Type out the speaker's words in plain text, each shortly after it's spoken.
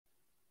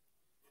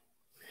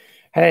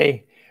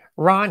Hey,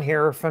 Ron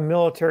here from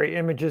Military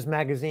Images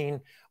Magazine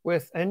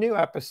with a new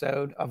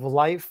episode of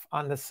Life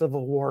on the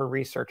Civil War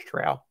Research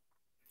Trail.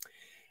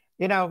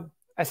 You know,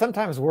 I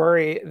sometimes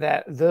worry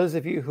that those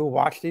of you who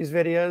watch these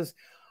videos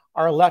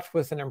are left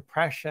with an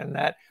impression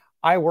that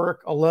I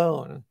work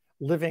alone,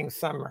 living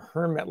some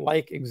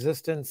hermit-like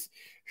existence,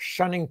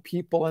 shunning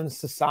people in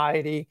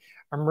society,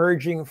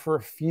 emerging for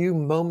a few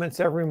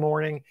moments every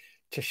morning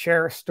to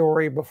share a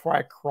story before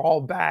I crawl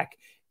back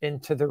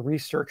into the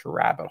research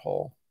rabbit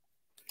hole.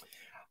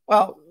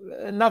 Well,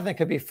 nothing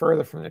could be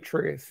further from the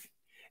truth.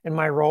 In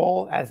my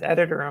role as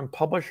editor and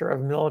publisher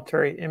of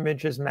Military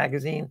Images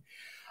magazine,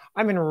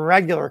 I'm in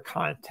regular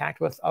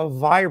contact with a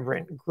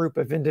vibrant group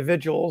of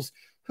individuals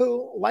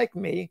who, like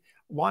me,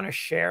 want to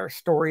share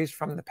stories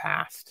from the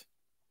past.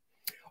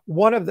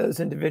 One of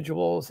those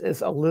individuals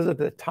is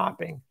Elizabeth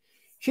Topping.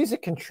 She's a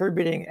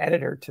contributing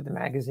editor to the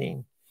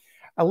magazine.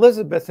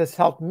 Elizabeth has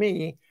helped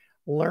me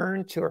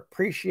learn to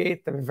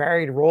appreciate the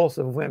varied roles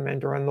of women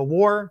during the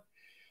war,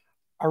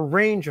 a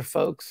range of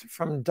folks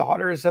from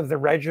daughters of the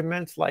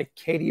regiment like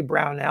Katie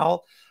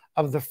Brownell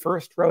of the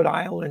 1st Rhode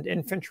Island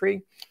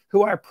Infantry,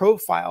 who I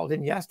profiled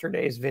in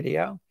yesterday's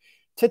video,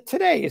 to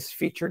today's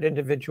featured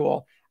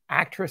individual,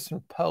 actress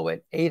and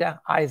poet Adah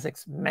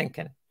Isaacs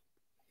Menken.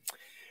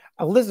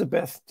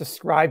 Elizabeth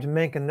described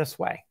Menken this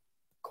way,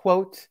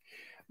 quote,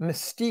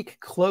 "Mystique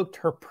cloaked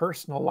her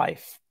personal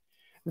life.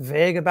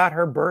 Vague about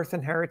her birth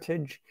and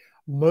heritage,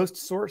 most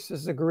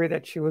sources agree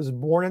that she was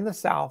born in the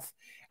South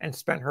and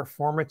spent her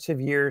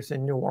formative years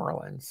in New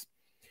Orleans.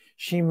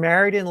 She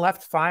married and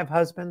left 5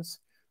 husbands.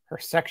 Her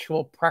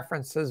sexual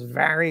preferences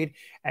varied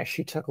as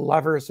she took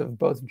lovers of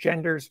both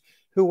genders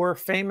who were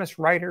famous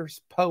writers,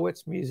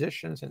 poets,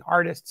 musicians, and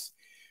artists,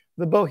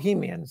 the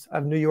bohemians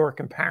of New York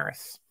and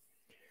Paris.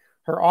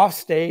 Her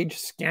offstage,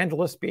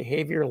 scandalous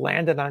behavior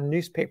landed on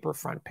newspaper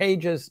front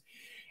pages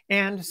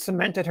and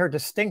cemented her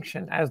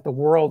distinction as the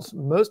world's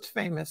most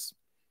famous,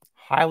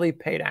 highly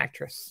paid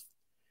actress."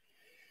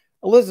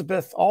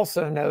 Elizabeth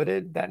also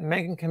noted that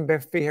Menken can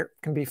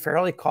be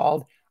fairly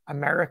called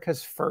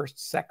America's first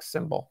sex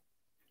symbol.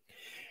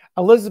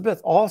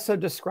 Elizabeth also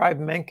described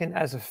Menken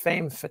as a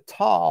femme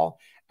fatale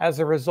as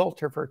a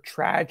result of her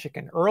tragic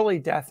and early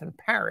death in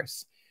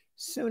Paris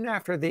soon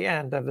after the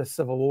end of the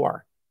Civil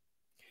War.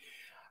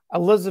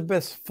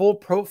 Elizabeth's full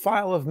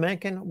profile of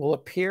Menken will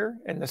appear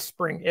in the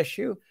spring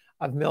issue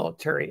of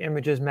Military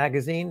Images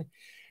magazine.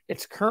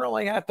 It's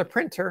currently at the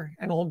printer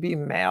and will be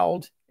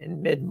mailed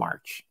in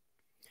mid-March.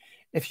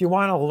 If you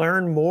want to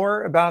learn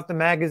more about the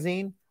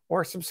magazine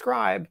or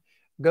subscribe,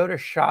 go to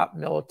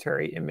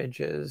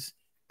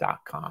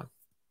shopmilitaryimages.com.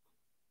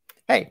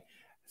 Hey,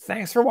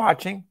 thanks for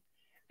watching,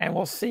 and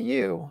we'll see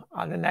you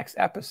on the next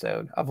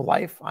episode of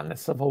Life on the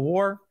Civil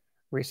War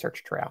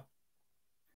Research Trail.